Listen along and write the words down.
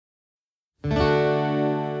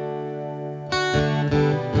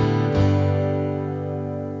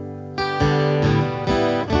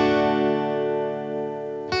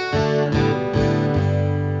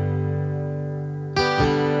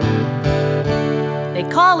They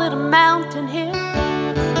call it a mountain here,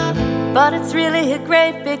 but it's really a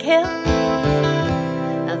great big hill.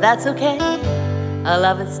 And that's okay, I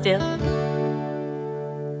love it still.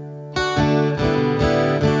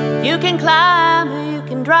 You can climb or you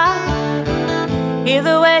can drive,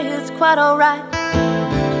 either way is quite alright.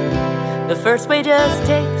 The first way just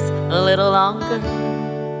takes a little longer.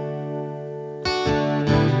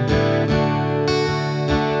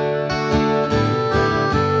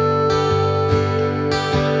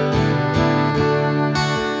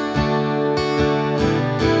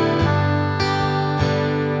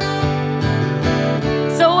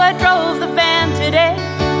 So I drove the van today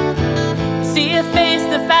to see you face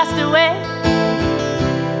the faster way.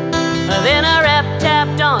 Then a rap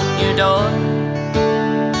tapped on your door.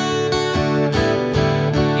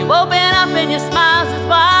 You open up and your smile's as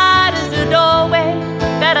wide as the doorway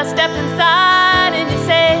that I stepped inside, and you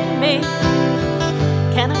say to me,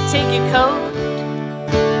 can I take your coat?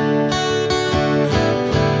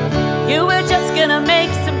 You were just gonna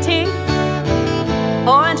make some tea,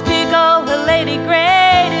 orange pickle or Lady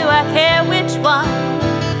Grey, do I care which one?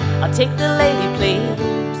 I'll take the lady, please.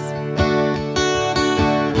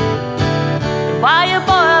 While you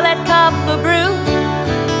boil that cup of brew,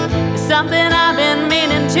 it's something I've been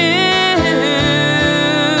meaning to.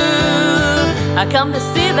 I come to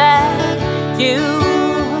see that you,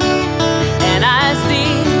 and I see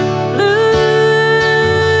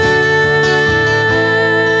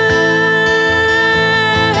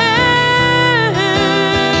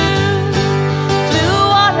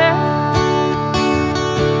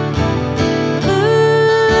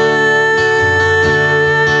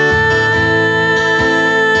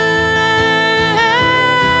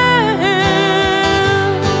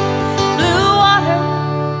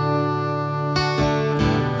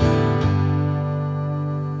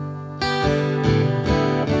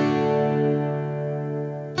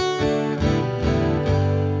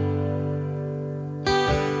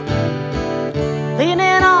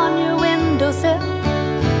leaning on your windowsill.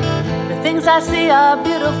 The things I see are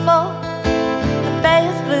beautiful. The bay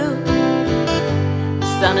is blue, the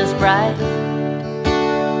sun is bright.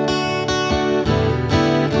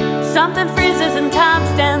 Something freezes and time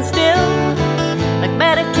stands still, like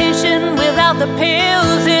medication without the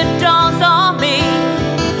pills. It dawns on me,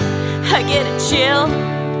 I get a chill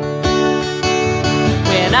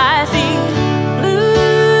when I see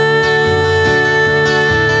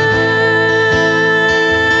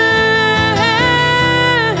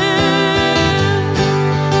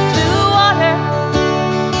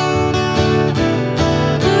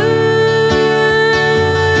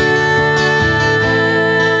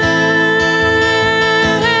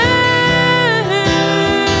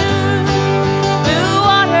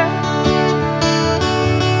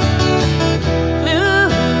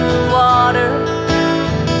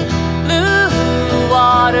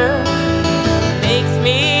makes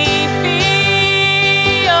me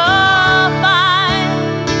feel fine.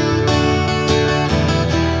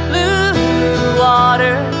 Blue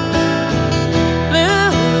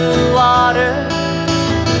water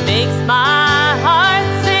makes my heart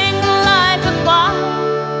sing like a choir.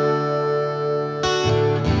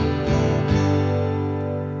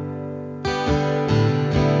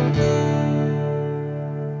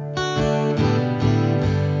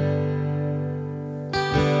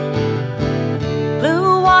 Blue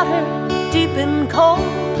water, deep and cold.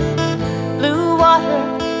 Blue water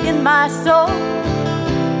in my soul.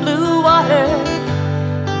 Blue water,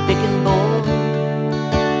 big and bold.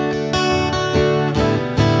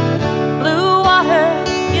 Blue water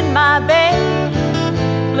in my bay.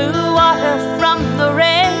 Blue water from the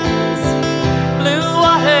rains. Blue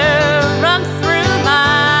water runs through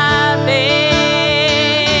my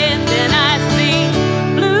veins, and I see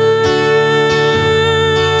blue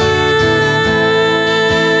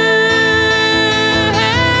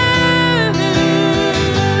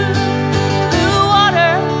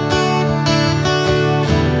water.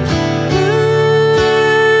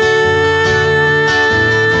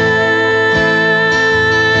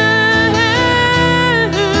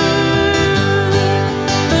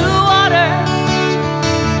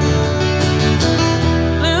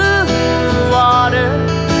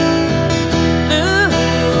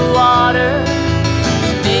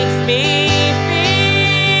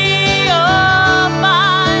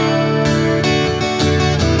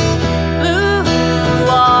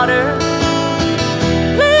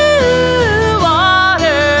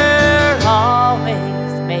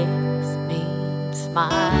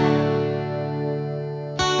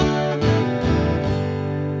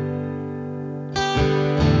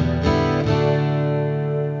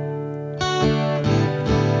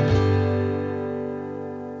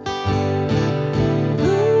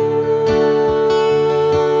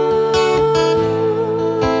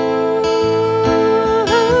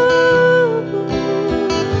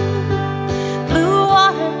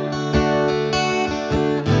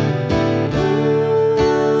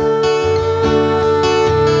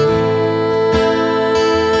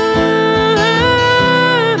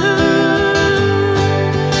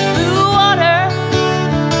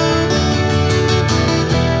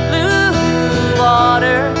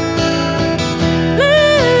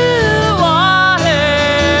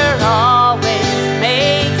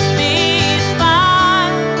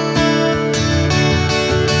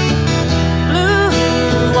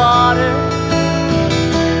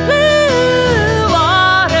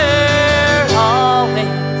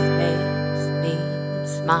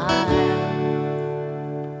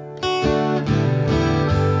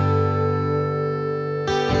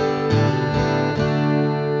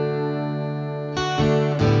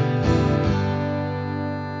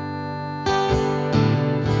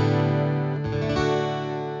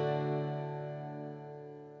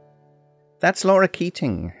 That's Laura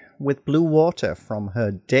Keating with Blue Water from her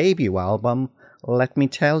debut album, Let Me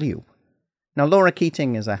Tell You. Now, Laura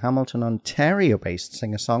Keating is a Hamilton, Ontario-based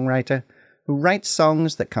singer-songwriter who writes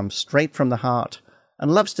songs that come straight from the heart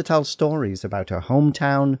and loves to tell stories about her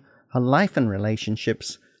hometown, her life and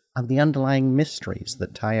relationships, and the underlying mysteries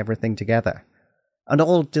that tie everything together, and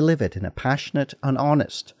all delivered in a passionate and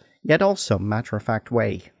honest, yet also matter-of-fact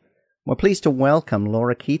way. We're pleased to welcome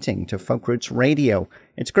Laura Keating to Folk Roots Radio.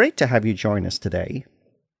 It's great to have you join us today.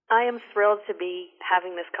 I am thrilled to be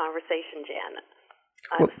having this conversation, Jan.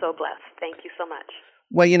 I'm so blessed. Thank you so much.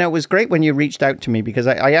 Well, you know, it was great when you reached out to me because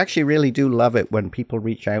I actually really do love it when people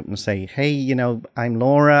reach out and say, hey, you know, I'm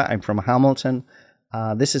Laura, I'm from Hamilton.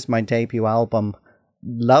 This is my debut album.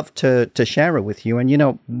 Love to share it with you. And, you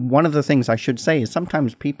know, one of the things I should say is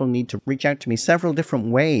sometimes people need to reach out to me several different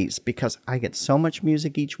ways because I get so much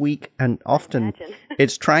music each week, and often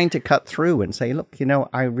it's trying to cut through and say, look, you know,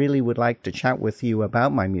 I really would like to chat with you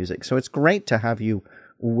about my music. So it's great to have you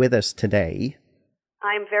with us today.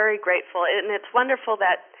 I'm very grateful. And it's wonderful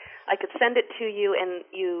that I could send it to you and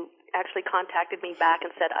you actually contacted me back and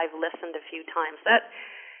said, I've listened a few times. That,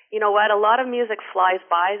 you know what, a lot of music flies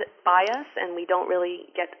by us, and we don't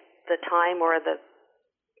really get the time or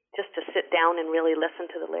just to sit down and really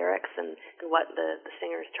listen to the lyrics and what the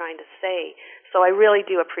singer is trying to say. So I really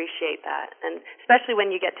do appreciate that, and especially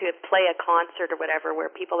when you get to play a concert or whatever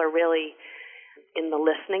where people are really in the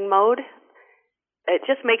listening mode. It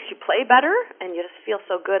just makes you play better, and you just feel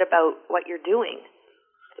so good about what you're doing.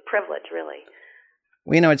 It's a privilege, really.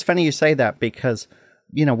 Well, you know, it's funny you say that because,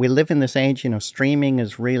 you know, we live in this age, you know, streaming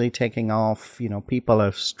is really taking off. You know, people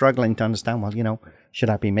are struggling to understand, well, you know, should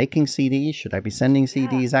I be making CDs? Should I be sending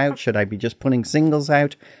CDs out? Should I be just putting singles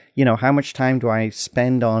out? You know, how much time do I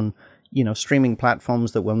spend on, you know, streaming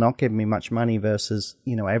platforms that will not give me much money versus,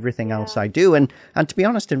 you know, everything else I do? And to be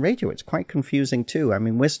honest, in radio, it's quite confusing too. I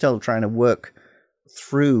mean, we're still trying to work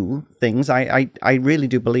through things. I really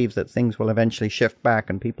do believe that things will eventually shift back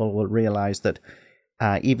and people will realize that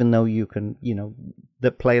even though you can, you know,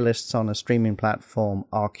 the playlists on a streaming platform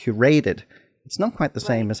are curated, it's not quite the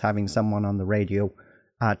same as having someone on the radio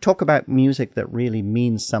talk about music that really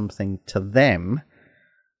means something to them.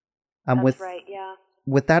 And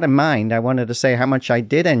with that in mind, I wanted to say how much I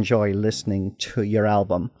did enjoy listening to your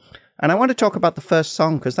album. And I want to talk about the first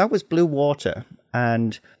song because that was Blue Water.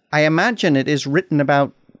 And I imagine it is written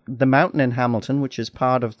about the mountain in Hamilton, which is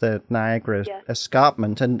part of the Niagara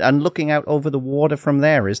Escarpment, and looking out over the water from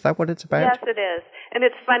there. Is that what it's about? Yes, it is. And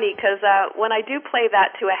it's funny because when I do play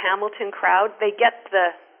that to a Hamilton crowd, they get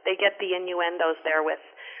the innuendos there with,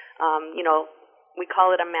 you know, we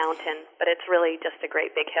call it a mountain, but it's really just a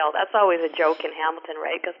great big hill. That's always a joke in Hamilton,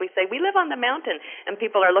 right? Because we say, we live on the mountain, and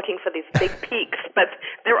people are looking for these big peaks, but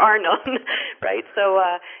there are none, right? So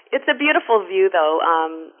it's a beautiful view, though,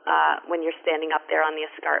 when you're standing up there on the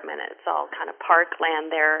escarpment. It's all kind of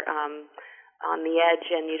parkland there on the edge,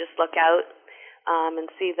 and you just look out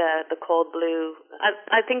and see the cold blue.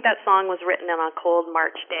 I think that song was written on a cold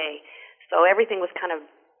March day, so everything was kind of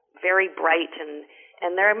very bright,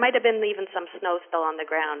 and there might have been even some snow still on the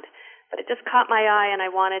ground. But it just caught my eye, and I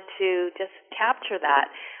wanted to just capture that.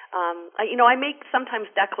 I make sometimes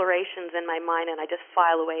declarations in my mind, and I just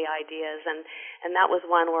file away ideas. And that was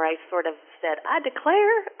one where I sort of said, I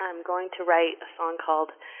declare I'm going to write a song called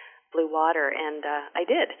Blue Water, and I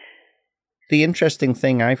did. The interesting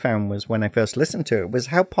thing I found was when I first listened to it was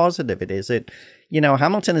how positive it is.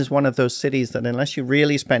 Hamilton is one of those cities that unless you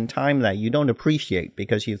really spend time there, you don't appreciate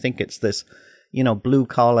because you think it's this, you know,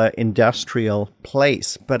 blue-collar industrial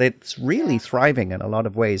place, but it's really thriving in a lot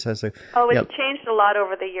of ways. It's changed a lot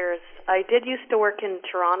over the years. I did used to work in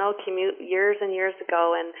Toronto, commute years and years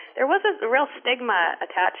ago, and there was a real stigma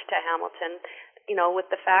attached to Hamilton, you know, with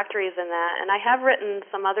the factories and that. And I have written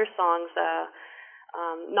some other songs,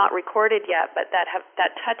 not recorded yet, but that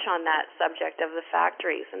touch on that subject of the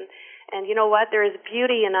factories. And you know what? There is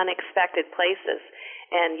beauty in unexpected places,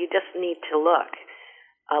 and you just need to look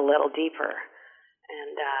a little deeper.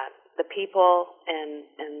 And the people and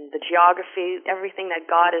the geography, everything that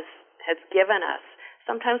God has given us.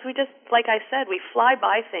 Sometimes we just, like I said, we fly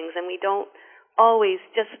by things and we don't always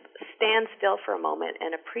just stand still for a moment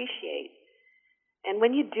and appreciate. And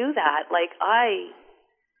when you do that, like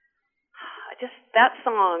that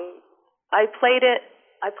song, I play it,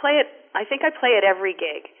 I think I play it every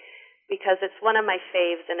gig because it's one of my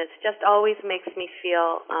faves and it just always makes me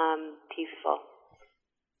feel peaceful.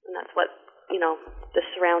 And that's what, you know, the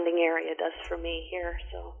surrounding area does for me here.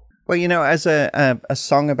 So, well, you know, as a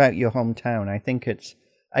song about your hometown, I think it's,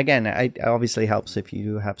 again, it obviously helps if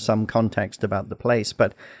you have some context about the place,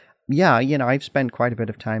 but Yeah, I've spent quite a bit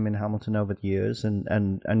of time in Hamilton over the years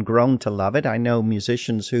and grown to love it. I know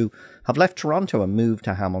musicians who have left Toronto and moved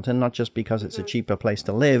to Hamilton, not just because it's a cheaper place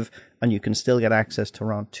to live and you can still get access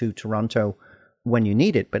to Toronto when you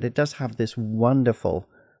need it, but it does have this wonderful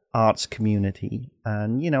arts community,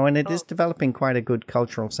 and it is developing quite a good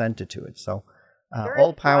cultural center to it. So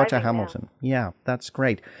all power to Hamilton. Now. Yeah, that's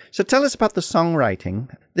great. So tell us about the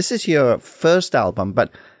songwriting. This is your first album,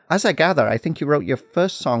 but as I gather, I think you wrote your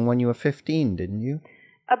first song when you were 15, didn't you?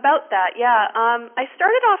 About that, yeah. I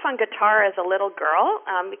started off on guitar as a little girl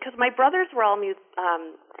because my brothers were all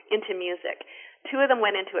into music. Two of them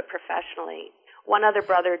went into it professionally. One other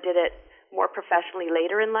brother did it more professionally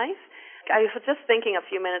later in life. I was just thinking a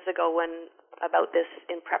few minutes ago about this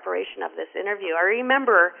in preparation of this interview. I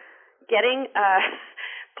remember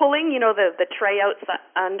pulling, the tray out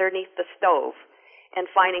underneath the stove and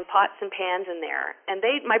finding pots and pans in there. And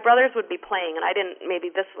my brothers would be playing, and maybe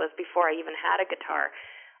this was before I even had a guitar.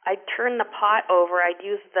 I'd turn the pot over, I'd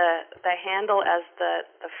use the handle as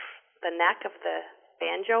the neck of the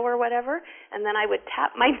banjo or whatever, and then I would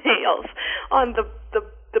tap my nails on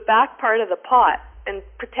the back part of the pot and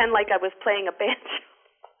pretend like I was playing a banjo.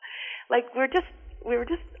 Like we were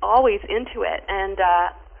just always into it. And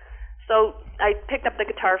so I picked up the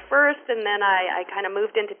guitar first, and then I kind of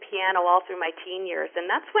moved into piano all through my teen years. And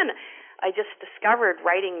that's when I just discovered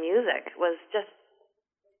writing music was just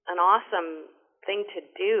an awesome thing to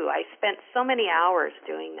do. I spent so many hours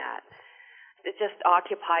doing that. It just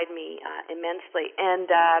occupied me immensely. And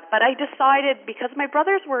but I decided, because my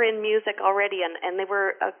brothers were in music already, and they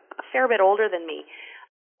were a fair bit older than me,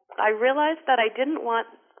 I realized that I didn't want,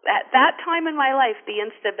 at that time in my life, the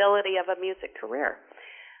instability of a music career.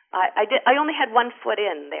 I only had one foot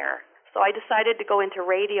in there, so I decided to go into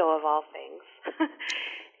radio of all things.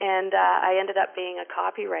 And I ended up being a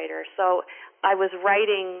copywriter. So I was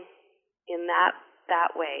writing in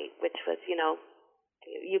that way, which was,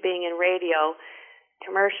 you being in radio,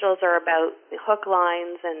 commercials are about hook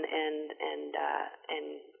lines and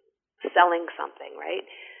selling something, right?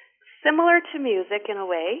 Similar to music in a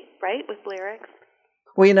way, right, with lyrics.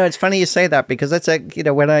 Well, it's funny you say that, because that's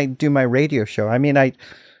when I do my radio show, I mean,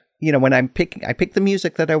 when I pick the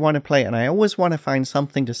music that I want to play, and I always want to find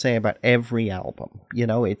something to say about every album.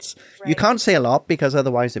 It's right. You can't say a lot, because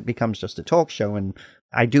otherwise it becomes just a talk show. And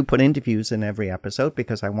I do put interviews in every episode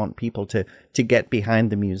because I want people to get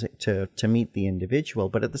behind the music, to meet the individual.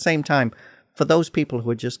 But at the same time, for those people who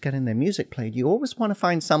are just getting their music played, you always want to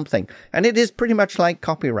find something. And it is pretty much like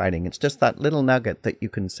copywriting. It's just that little nugget that you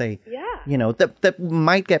can say, that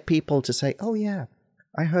might get people to say, oh, yeah,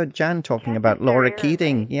 I heard Jan talking about Laura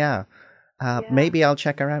Keating. Right? Yeah. Maybe I'll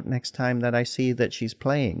check her out next time that I see that she's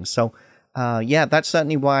playing. So, that's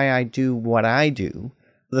certainly why I do what I do.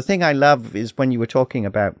 The thing I love is when you were talking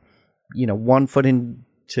about, 1 foot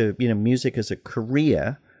into, music as a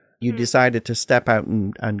career, you decided to step out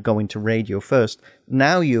and go into radio first.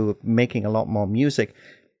 Now you're making a lot more music,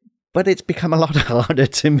 but it's become a lot harder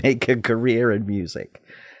to make a career in music.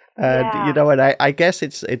 And I guess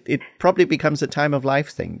it probably becomes a time of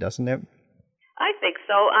life thing, doesn't it? I think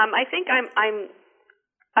so. I think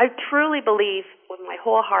I truly believe with my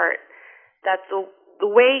whole heart that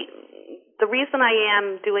the reason I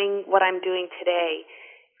am doing what I'm doing today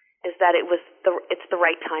is that it's the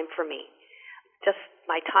right time for me. Just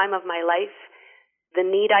my time of my life, the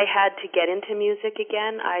need I had to get into music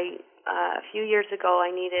again. A few years ago, I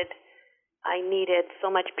needed so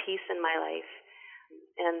much peace in my life,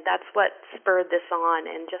 and that's what spurred this on.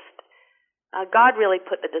 And just God really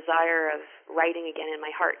put the desire of writing again in my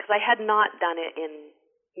heart, because I had not done it in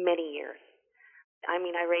many years. I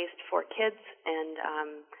mean, I raised 4 kids, and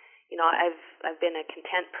I've been a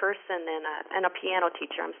content person and a piano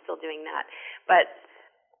teacher. I'm still doing that, but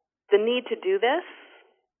the need to do this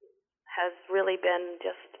has really been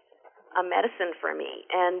just a medicine for me,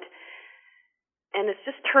 and it's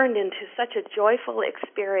just turned into such a joyful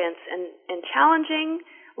experience and challenging.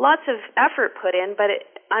 Lots of effort put in, but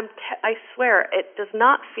I swear it does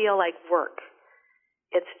not feel like work.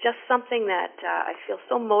 It's just something that I feel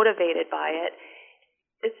so motivated by it.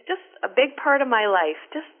 It's just a big part of my life.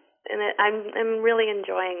 I'm really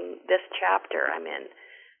enjoying this chapter I'm in.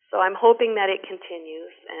 So I'm hoping that it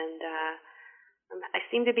continues, and I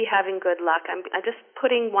seem to be having good luck. I'm just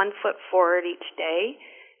putting 1 foot forward each day,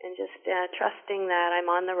 and just trusting that I'm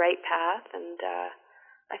on the right path, and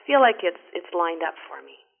I feel like it's lined up for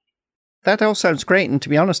me. That all sounds great, and to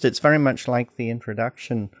be honest, it's very much like the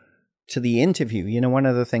introduction to the interview. One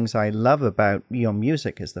of the things I love about your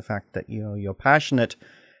music is the fact that you're passionate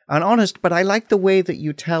and honest, but I like the way that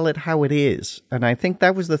you tell it how it is, and I think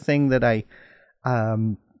that was the thing that I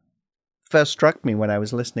first struck me when I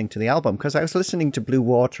was listening to the album, because I was listening to Blue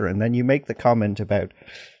Water, and then you make the comment about,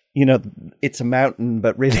 it's a mountain,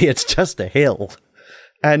 but really it's just a hill.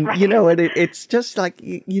 And, and it's just like,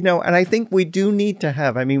 and I think we do need to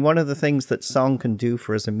have, I mean, one of the things that song can do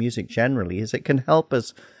for us and music generally is it can help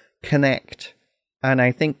us connect. And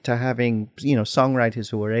I think to having,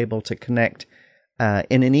 songwriters who are able to connect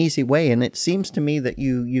in an easy way. And it seems to me that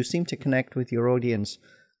you seem to connect with your audience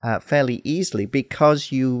fairly easily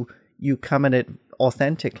because you come at it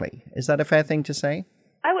authentically. Is that a fair thing to say?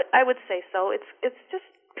 I would say so. It's just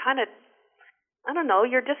kind of, I don't know,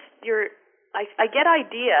 I get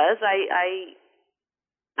ideas.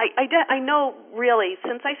 I know really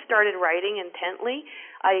since I started writing intently,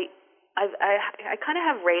 I kind of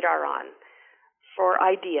have radar on for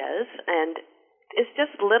ideas, and it's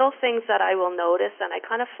just little things that I will notice, and I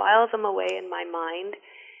kind of file them away in my mind.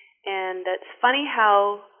 And it's funny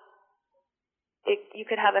how you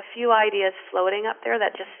could have a few ideas floating up there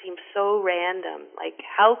that just seem so random. Like,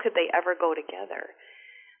 how could they ever go together?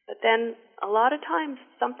 But then a lot of times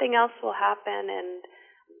something else will happen, and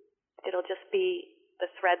it'll just be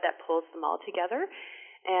the thread that pulls them all together.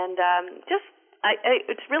 And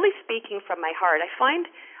it's really speaking from my heart. I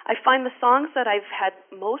find the songs that I've had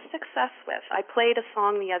most success with. I played a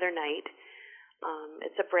song the other night.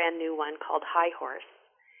 It's a brand new one called High Horse.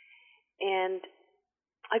 And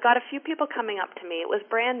I got a few people coming up to me. It was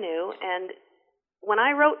brand new, and when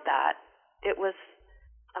I wrote that, it was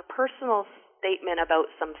a personal statement about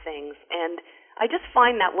some things. And I just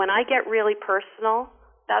find that when I get really personal,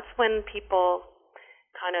 that's when people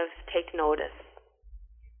kind of take notice.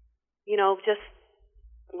 Just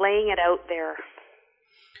laying it out there.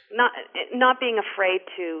 Not being afraid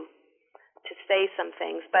to say some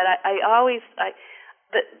things, but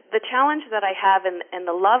the challenge that I have and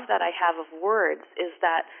the love that I have of words is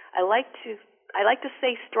that I like to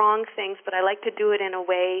say strong things, but I like to do it in a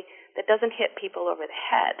way that doesn't hit people over the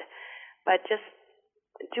head, but just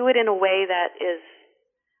do it in a way that is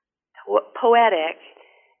poetic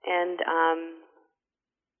and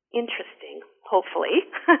interesting, hopefully.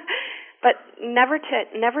 But never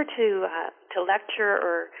to lecture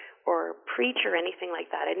or preach or anything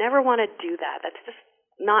like that. I never want to do that. That's just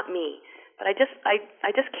not me. But I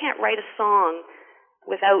just can't write a song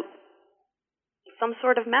without some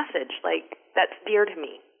sort of message that's dear to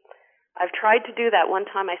me. I've tried to do that. One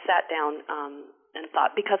time I sat down and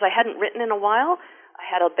thought, because I hadn't written in a while, I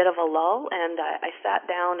had a bit of a lull, and I sat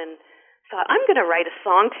down and thought, I'm going to write a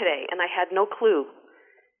song today, and I had no clue.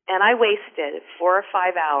 And I wasted 4 or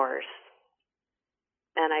 5 hours.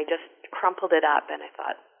 And I just crumpled it up, and I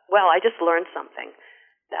thought, well, I just learned something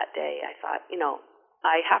that day. I thought,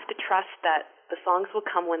 I have to trust that the songs will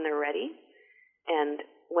come when they're ready, and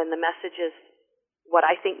when the message is what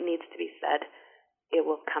I think needs to be said, it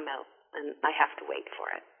will come out, and I have to wait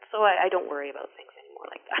for it. So I don't worry about things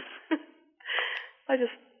anymore like that. I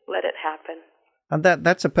just let it happen. And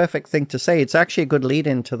that's a perfect thing to say. It's actually a good lead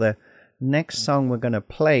into the next song we're going to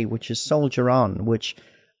play, which is Soldier On, which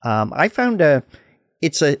I found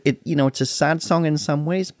it's a sad song in some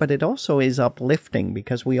ways, but it also is uplifting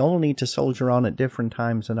because we all need to soldier on at different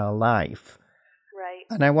times in our life. Right.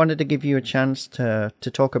 And I wanted to give you a chance to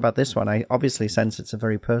talk about this one. I obviously sense it's a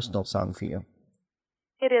very personal song for you.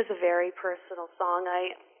 It is a very personal song.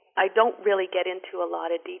 I don't really get into a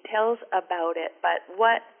lot of details about it, but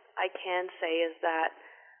what I can say is that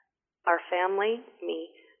our family, me,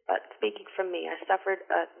 but speaking from me, I suffered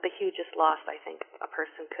the hugest loss I think a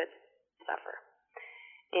person could suffer.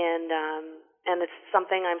 And it's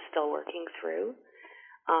something I'm still working through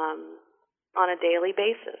on a daily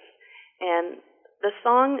basis. And the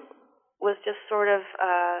song was just sort of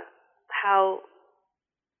how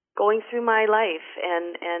going through my life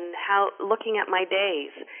and how looking at my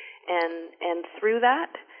days and through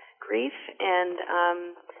that grief. And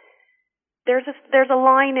there's a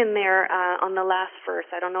line in there on the last verse.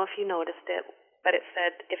 I don't know if you noticed it, but it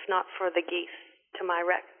said, "If not for the geese to my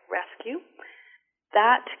rescue."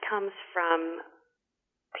 That comes from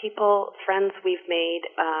people, friends we've made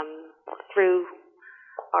through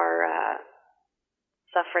our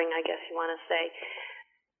suffering, I guess you want to say,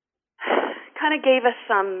 kind of gave us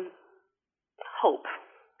some hope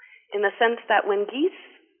in the sense that when geese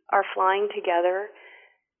are flying together,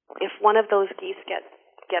 if one of those geese gets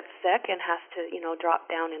sick and has to, drop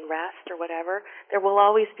down and rest or whatever, there will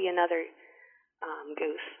always be another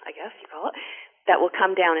goose, I guess you call it, that will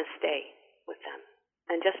come down and stay with them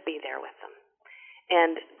and just be there with them.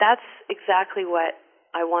 And that's exactly what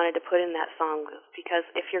I wanted to put in that song, because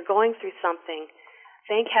if you're going through something,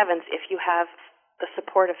 thank heavens if you have the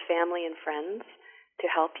support of family and friends to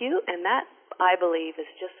help you, and that, I believe, is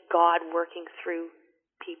just God working through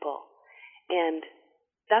people. And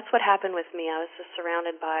that's what happened with me. I was just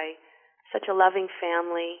surrounded by such a loving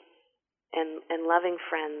family and loving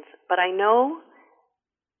friends. But I know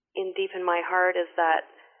deep in my heart is that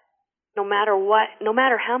no matter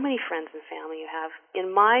how many friends and family you have,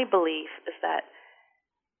 in my belief is that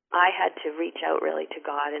I had to reach out really to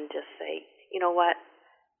God and just say, you know what,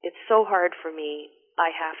 it's so hard for me,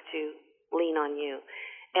 I have to lean on you.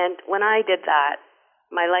 And when I did that,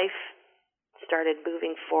 my life started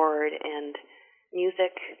moving forward, and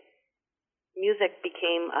music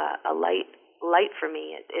became a light for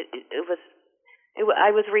me.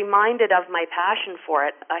 I was reminded of my passion for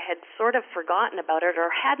it. I had sort of forgotten about it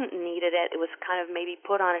or hadn't needed it. It was kind of maybe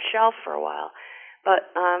put on a shelf for a while.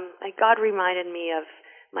 But God reminded me of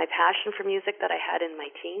my passion for music that I had in my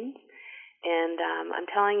teens. And I'm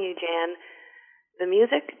telling you, Jan, the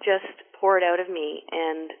music just poured out of me,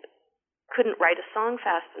 and couldn't write a song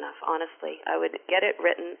fast enough, honestly. I would get it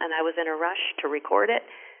written, and I was in a rush to record it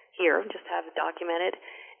here, just have it documented,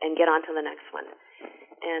 and get on to the next one.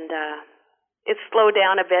 And it's slowed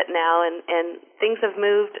down a bit now, and things have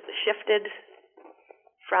shifted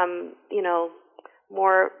from,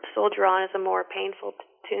 more Soldier On is a more painful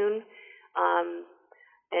tune,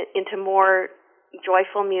 into more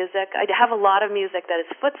joyful music. I have a lot of music that is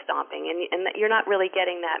foot stomping, and you're not really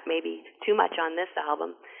getting that maybe too much on this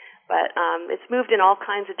album. But it's moved in all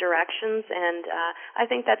kinds of directions, and I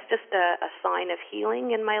think that's just a sign of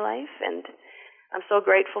healing in my life, and I'm so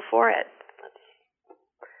grateful for it.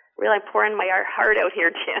 Really pouring my heart out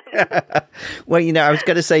here, Jim. Well, I was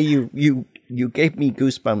going to say you gave me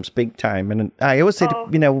goosebumps big time, and I always say,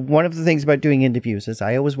 one of the things about doing interviews is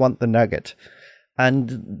I always want the nugget.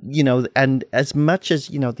 And, and as much as,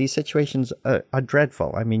 these situations are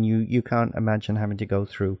dreadful, I mean, you can't imagine having to go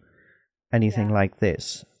through anything like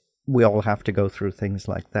this. We all have to go through things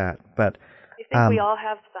like that. But you think we all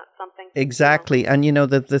have something? Exactly. And,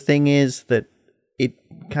 the thing is that it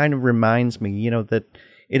kind of reminds me, that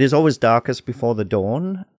it is always darkest before the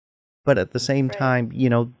dawn. But at the same time,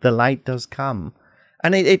 the light does come.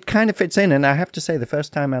 And it kind of fits in. And I have to say, the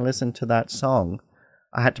first time I listened to that song,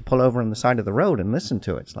 I had to pull over on the side of the road and listen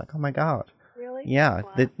to it. It's like, oh, my God. Really? Yeah.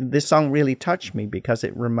 Wow. This song really touched me because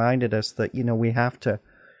it reminded us that, we have to,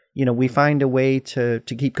 we find a way to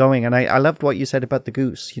keep going. And I loved what you said about the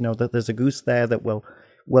goose, that there's a goose there that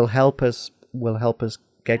will help us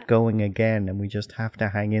get going again. And we just have to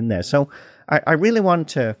hang in there. So I really want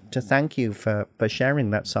to thank you for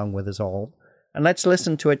sharing that song with us all. And let's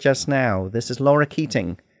listen to it just now. This is Laura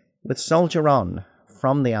Keating with Soldier On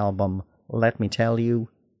from the album Let Me Tell You.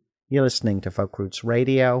 You're listening to Folk Roots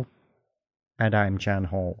Radio, and I'm Jan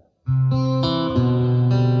Hall.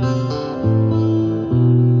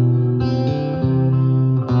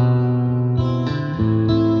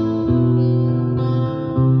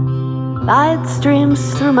 Light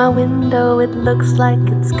streams through my window, it looks like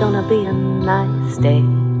it's gonna be a nice day.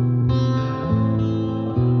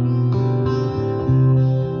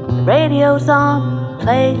 The radio's on,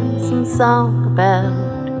 playing some song about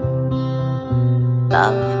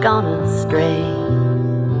love gone astray.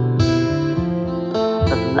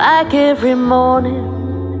 But like every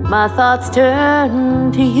morning, my thoughts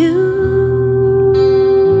turn to you.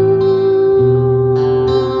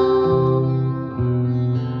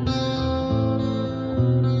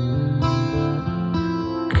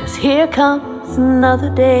 'Cause here comes another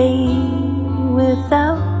day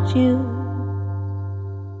without you.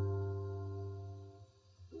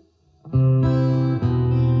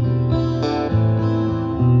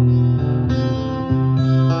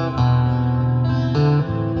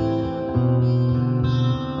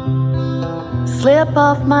 Slip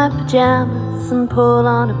off my pajamas and pull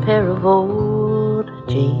on a pair of old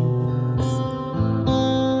jeans.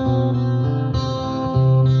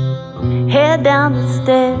 Head down the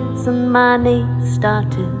stairs and my knees start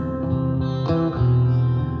to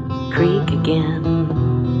creak again.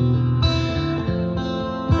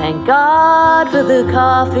 Thank God for the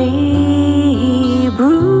coffee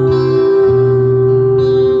brew.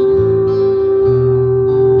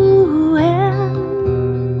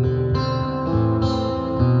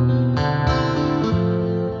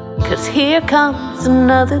 Here comes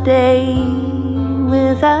another day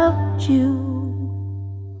without you.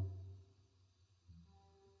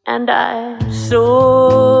 And I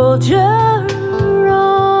soldier on.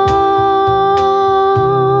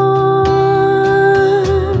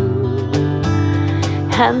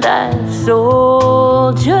 And I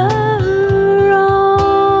soldier on.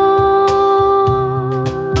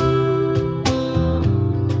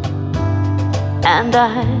 and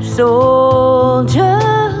I soldier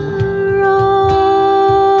on.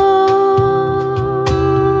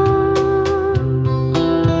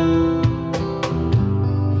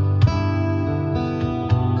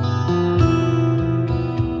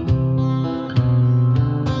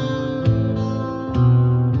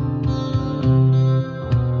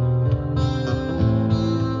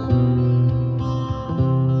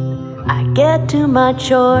 I get to my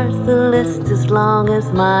chores, the list as long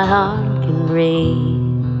as my heart can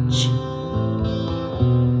reach.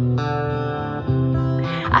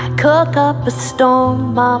 I cook up a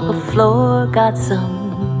storm, mop a floor, got some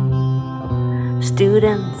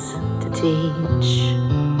students to teach.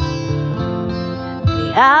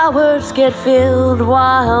 The hours get filled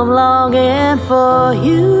while I'm longing for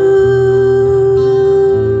you.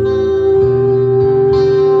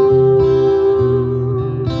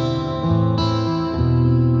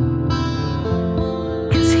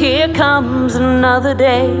 Here comes another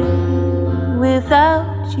day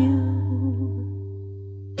without you,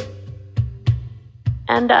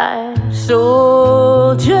 and I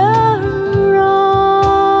soldier on,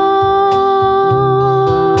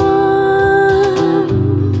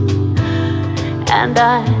 and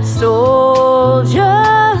I soldier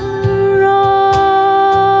on,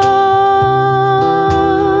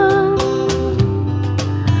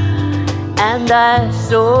 and I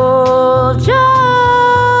soldier.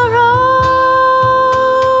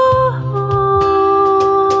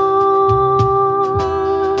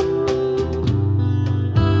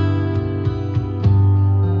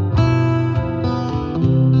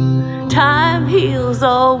 Time heals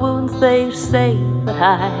all wounds, they say, but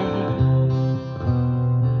I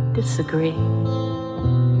disagree.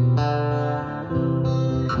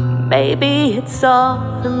 Maybe it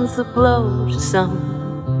softens the blow to some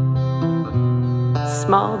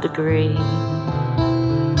small degree.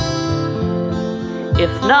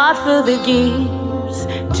 If not for the gears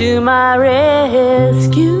to my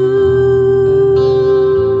rescue,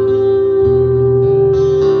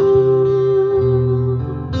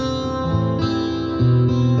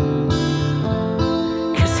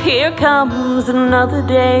 here comes another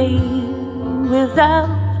day without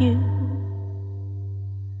you,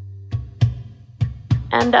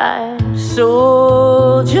 and I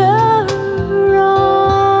soldier on,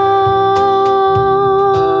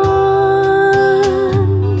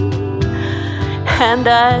 and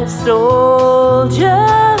I soldier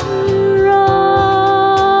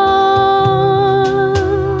on,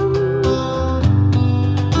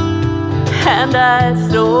 and I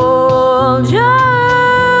soldier.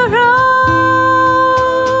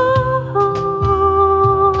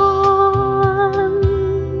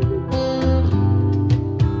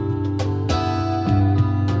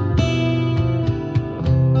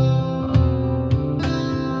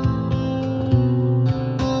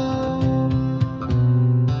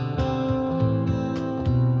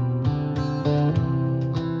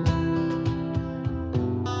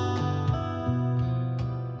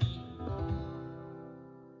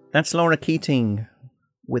 That's Laura Keating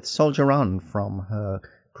with Soldier On from her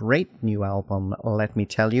great new album, Let Me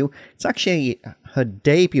Tell You. It's actually her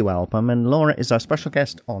debut album, and Laura is our special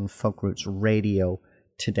guest on Folk Roots Radio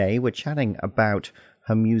today. We're chatting about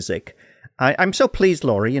her music. I'm so pleased,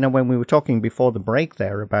 Laura, when we were talking before the break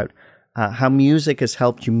there about how music has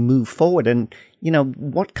helped you move forward. And,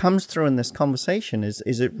 what comes through in this conversation is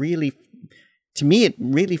it really, to me, it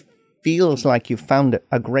really feels like you've found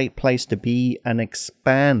a great place to be and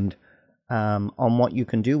expand on what you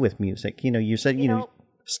can do with music. You said,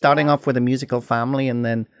 starting off with a musical family and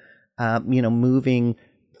then, moving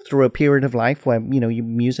through a period of life where, your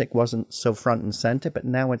music wasn't so front and center, but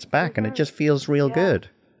now it's back and it just feels real good.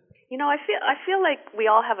 I feel like we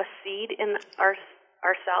all have a seed in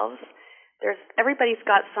ourselves. Everybody's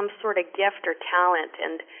got some sort of gift or talent,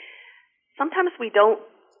 and sometimes we don't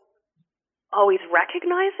always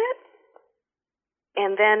recognize it.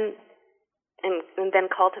 And then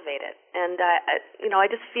cultivate it. And I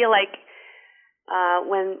just feel like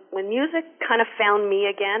when music kind of found me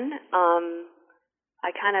again, I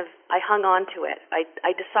hung on to it. I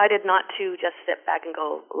decided not to just sit back and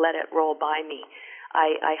go let it roll by me.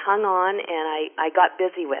 I hung on and I got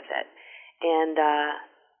busy with it. And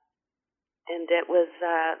it was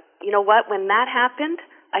when that happened,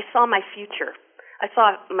 I saw my future.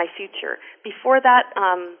 Before that,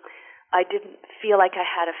 I didn't feel like I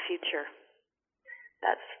had a future.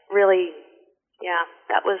 That's really,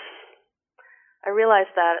 I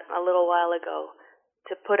realized that a little while ago,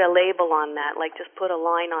 to put a label on that, like just put a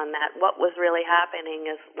line on that. What was really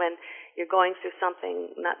happening is when you're going through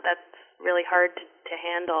something that's really hard to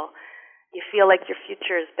handle, you feel like your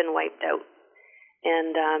future has been wiped out.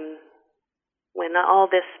 And when all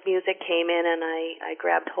this music came in and I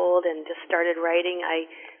grabbed hold and just started writing,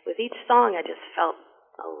 with each song I just felt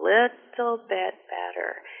a little bit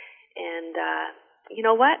better. And you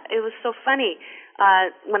know what? It was so funny.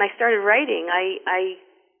 When I started writing, I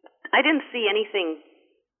didn't see anything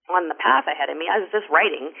on the path ahead of me. I was just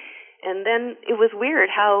writing. And then it was weird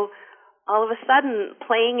how all of a sudden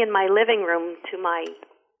playing in my living room to my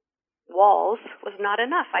walls was not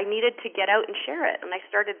enough. I needed to get out and share it, and I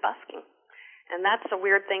started busking. And that's a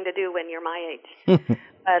weird thing to do when you're my age.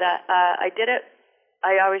 But I did it.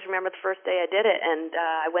 I always remember the first day I did it, and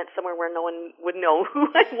I went somewhere where no one would know who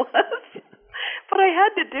I was. But I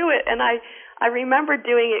had to do it, and I remember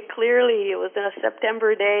doing it clearly. It was on a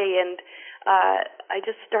September day, and I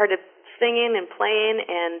just started singing and playing,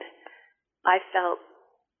 and I felt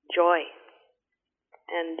joy.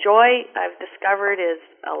 And joy, I've discovered, is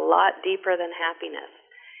a lot deeper than happiness.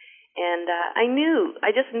 And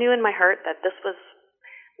I just knew in my heart that this was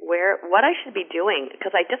what I should be doing,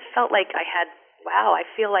 because I just felt like I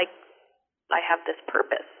feel like I have this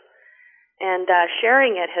purpose. And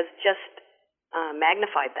sharing it has just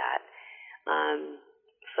magnified that.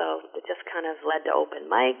 So it just kind of led to open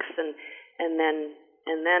mics, and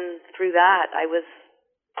then through that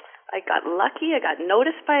I got lucky. I got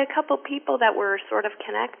noticed by a couple people that were sort of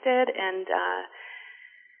connected, and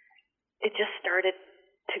it just started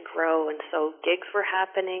to grow. And so gigs were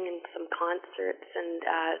happening and some concerts, and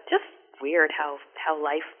just weird how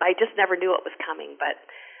life, I just never knew it was coming. But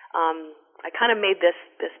I kind of made this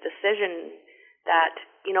decision that,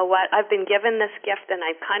 you know what, I've been given this gift, and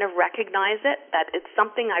I kind of recognize it, that it's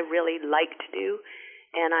something I really like to do,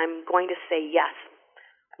 and I'm going to say yes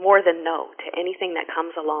more than no to anything that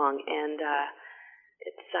comes along, and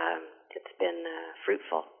it's been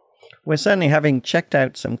fruitful. We're certainly, having checked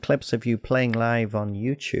out some clips of you playing live on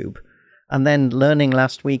YouTube, and then learning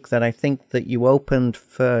last week that I think that you opened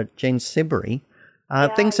for Jane Siberry.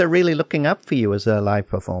 Things are really looking up for you as a live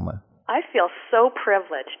performer. I feel so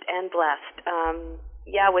privileged and blessed.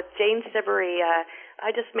 With Jane Siberry,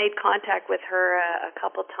 I just made contact with her a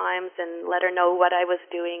couple times and let her know what I was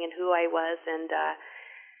doing and who I was, and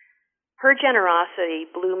her generosity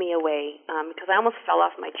blew me away, because I almost fell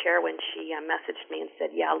off my chair when she messaged me and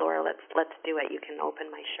said, "Yeah, Laura, let's do it. You can open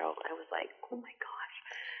my show." I was like, "Oh my gosh!"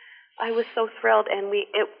 I was so thrilled, and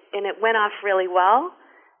it went off really well.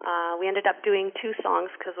 We ended up doing 2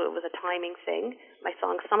 songs because it was a timing thing.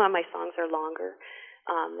 Some of my songs are longer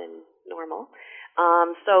than normal.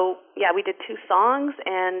 We did 2 songs,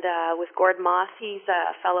 and with Gord Moss, he's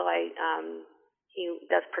a fellow he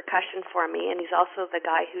does percussion for me, and he's also the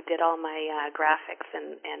guy who did all my graphics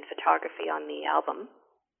and photography on the album.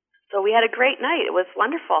 So we had a great night. It was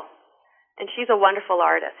wonderful. And she's a wonderful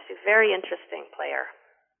artist. She's a very interesting player.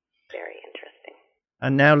 Very interesting.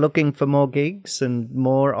 And now looking for more gigs and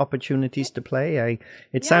more opportunities to play.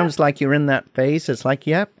 It sounds like you're in that phase. It's like,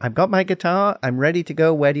 I've got my guitar. I'm ready to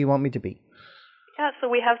go. Where do you want me to be? Yeah, so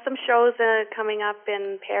we have some shows coming up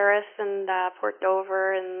in Paris and Port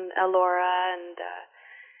Dover and Elora, and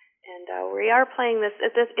we are playing this.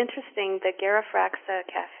 It's interesting, the Garifraxa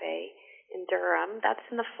Cafe in Durham. That's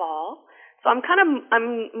in the fall. So I'm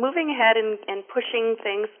moving ahead and pushing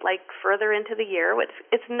things like further into the year.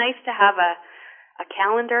 It's nice to have a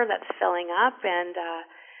calendar that's filling up, and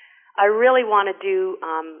I really want to do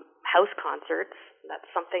house concerts. That's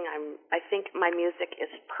something I think my music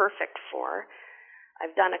is perfect for.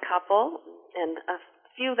 I've done a couple, and a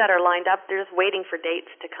few that are lined up. They're just waiting for dates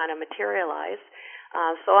to kind of materialize.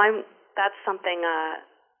 That's something that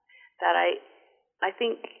I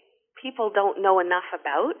think people don't know enough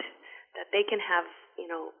about, that they can have,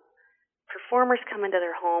 performers come into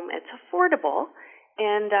their home. It's affordable,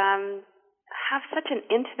 and have such an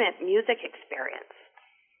intimate music experience.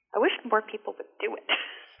 I wish more people would do it.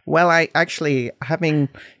 Well, I actually, having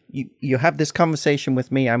you have this conversation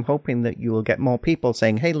with me, I'm hoping that you will get more people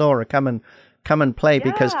saying, "Hey, Laura, come and play." Yeah.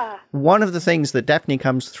 Because one of the things that definitely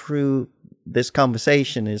comes through this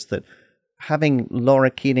conversation is that having Laura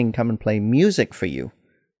Keating come and play music for you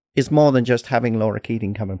is more than just having Laura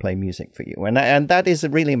Keating come and play music for you, and that is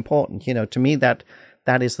really important. To me, that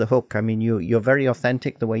is the hook. I mean, you're very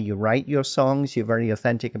authentic the way you write your songs. You're very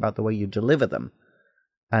authentic about the way you deliver them.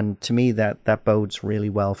 And to me, that bodes really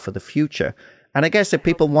well for the future. And I guess if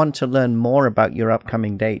people want to learn more about your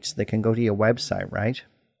upcoming dates, they can go to your website, right?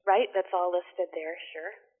 Right, that's all listed there,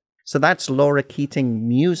 sure. So that's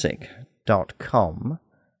laurakeatingmusic.com.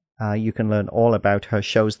 You can learn all about her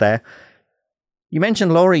shows there. You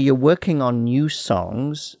mentioned, Laura, you're working on new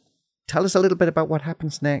songs. Tell us a little bit about what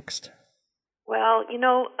happens next. Well,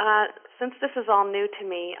 since this is all new to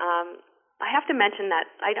me, I have to mention that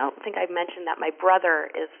I don't think I've mentioned that my brother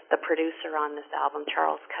is the producer on this album,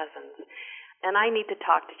 Charles Cousins. And I need to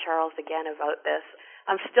talk to Charles again about this.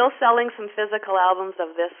 I'm still selling some physical albums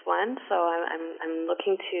of this one, so I'm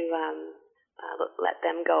looking to let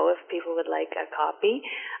them go if people would like a copy.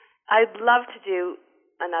 I'd love to do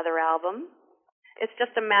another album. It's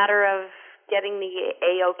just a matter of getting the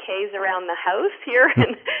AOKs around the house here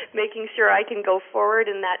and making sure I can go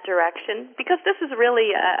forward in that direction, because this is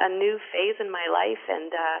really a new phase in my life,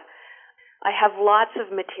 and I have lots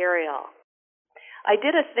of material. I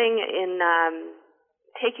did a thing in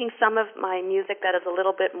taking some of my music that is a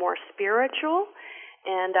little bit more spiritual,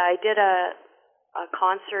 and I did a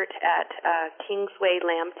concert at Kingsway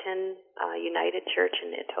Lambton United Church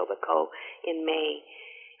in Etobicoke in May.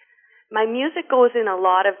 My music goes in a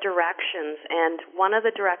lot of directions, and one of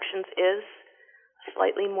the directions is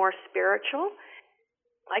slightly more spiritual.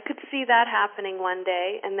 I could see that happening one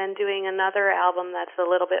day, and then doing another album that's a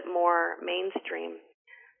little bit more mainstream.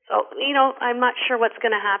 So, I'm not sure what's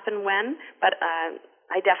going to happen when, but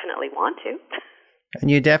I definitely want to.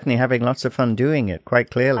 And you're definitely having lots of fun doing it,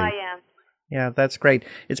 quite clearly. I am. Yeah, that's great.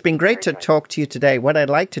 It's been great to talk to you today. What I'd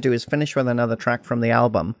like to do is finish with another track from the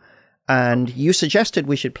album. And you suggested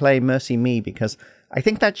we should play Mercy Me, because I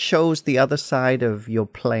think that shows the other side of your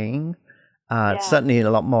playing. It's certainly a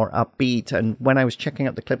lot more upbeat. And when I was checking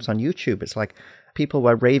out the clips on YouTube, it's like people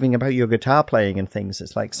were raving about your guitar playing and things.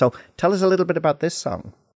 It's like, so tell us a little bit about this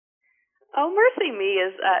song. Oh, Mercy Me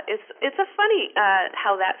is it's a funny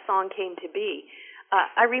how that song came to be.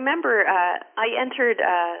 I remember I entered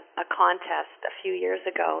a contest a few years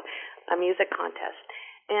ago, a music contest,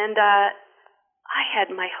 and I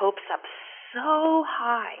had my hopes up so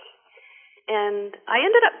high, and I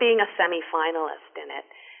ended up being a semi-finalist in it.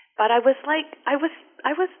 But I was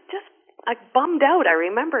just bummed out. I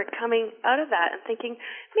remember coming out of that and thinking,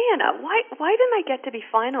 man, why didn't I get to be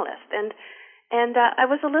finalist? And I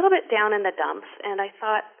was a little bit down in the dumps, and I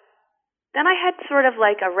thought, then I had sort of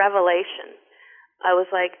like a revelation. I was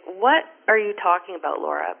like, what are you talking about,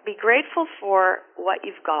 Laura? Be grateful for what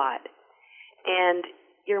you've got, and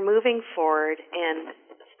you're moving forward, and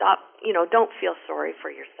stop, don't feel sorry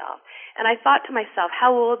for yourself. And I thought to myself,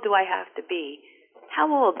 how old do I have to be? How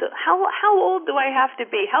old do I have to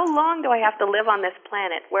be? How long do I have to live on this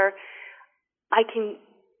planet where I can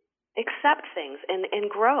accept things and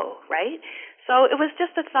grow, right? So it was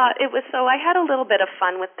just a thought. So I had a little bit of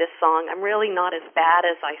fun with this song. I'm really not as bad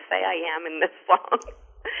as I say I am in this song,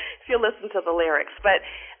 if you listen to the lyrics. But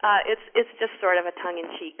it's just sort of a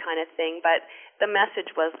tongue-in-cheek kind of thing. But the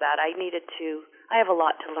message was that I have a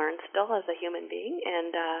lot to learn still as a human being,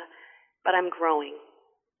 and but I'm growing.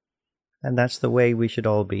 And that's the way we should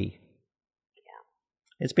all be. Yeah.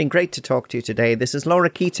 It's been great to talk to you today. This is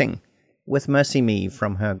Laura Keating with Mercy Me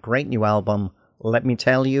from her great new album, Let Me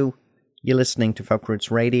Tell You. You're listening to Folk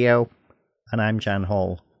Roots Radio, and I'm Jan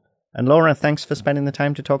Hall. And Laura, thanks for spending the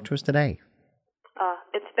time to talk to us today.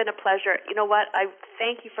 It's been a pleasure. You know what? I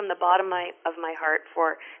thank you from the bottom of my heart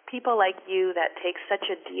for people like you that take such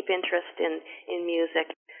a deep interest in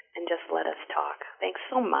music and just let us talk. Thanks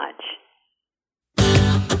so much.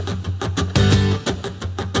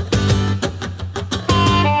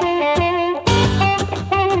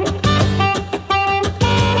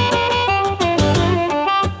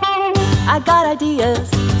 I got ideas,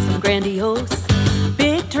 some grandiose,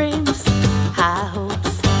 big dreams, high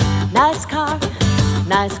hopes, nice car,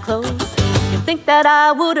 nice clothes. You think that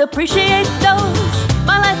I would appreciate those?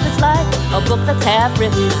 My life is like a book that's half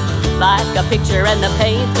written, like a picture and the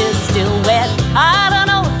paint is still wet. I don't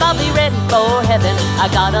know if I'll be ready for heaven. I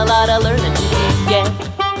got a lot of learning to do yet.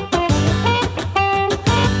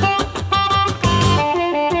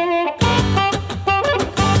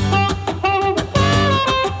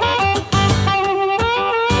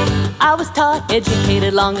 I was taught,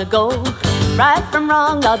 educated long ago, right from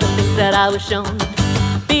wrong, all the things that I was shown.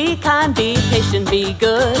 Be kind, be patient, be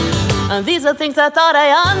good. And these are things I thought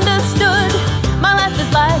I understood. My life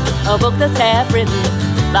is like a book that's half written,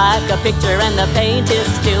 like a picture and the paint is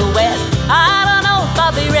still wet. I don't know if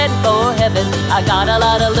I'll be ready for heaven. I got a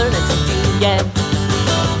lot of learning to do yet.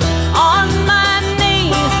 On my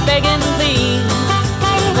knees, begging please,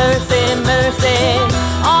 mercy, mercy.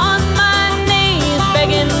 On my knees,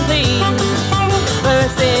 begging please,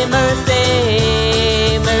 mercy,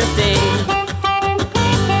 mercy, mercy.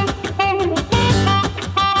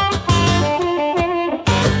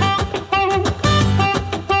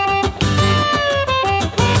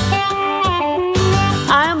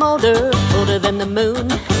 I'm older than the moon.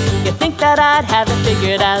 You think that I'd have it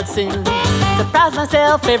figured out soon. Surprise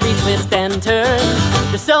myself every twist and turn.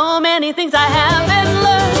 There's so many things I haven't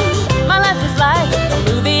learned. My life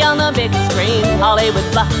movie on the big screen, Hollywood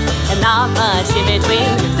fluff and not much in between.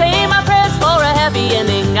 Say my prayers for a happy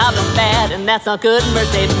ending. I've been bad and that's not good,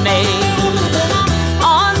 mercy me.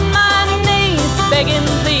 On my knees, begging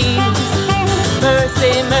please,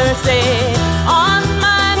 mercy, mercy. On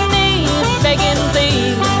my knees, begging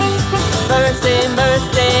please, mercy,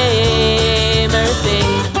 mercy, mercy.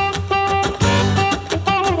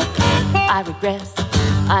 I regress,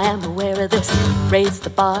 I am aware of this. Raised the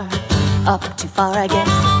bar up too far, I guess.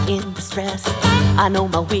 In distress, I know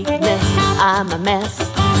my weakness. I'm a mess,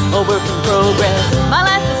 a work in progress. My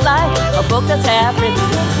life is like a book that's half written,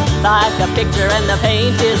 like a picture and the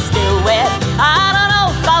paint is still wet. I don't know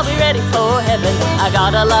if I'll be ready for heaven. I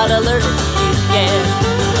got a lot of learning to do yet.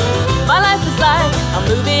 My life is like a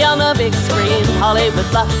movie on the big screen, Hollywood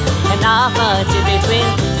fluff and not much in between.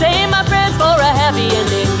 Say my prayers for a happy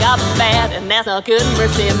ending. I'm bad and that's not good,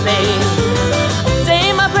 mercy me.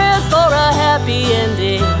 Say my prayers for a happy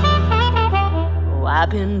ending. Oh, I've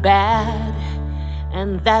been bad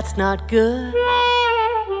and that's not good,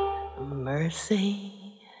 mercy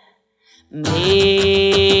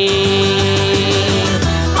me.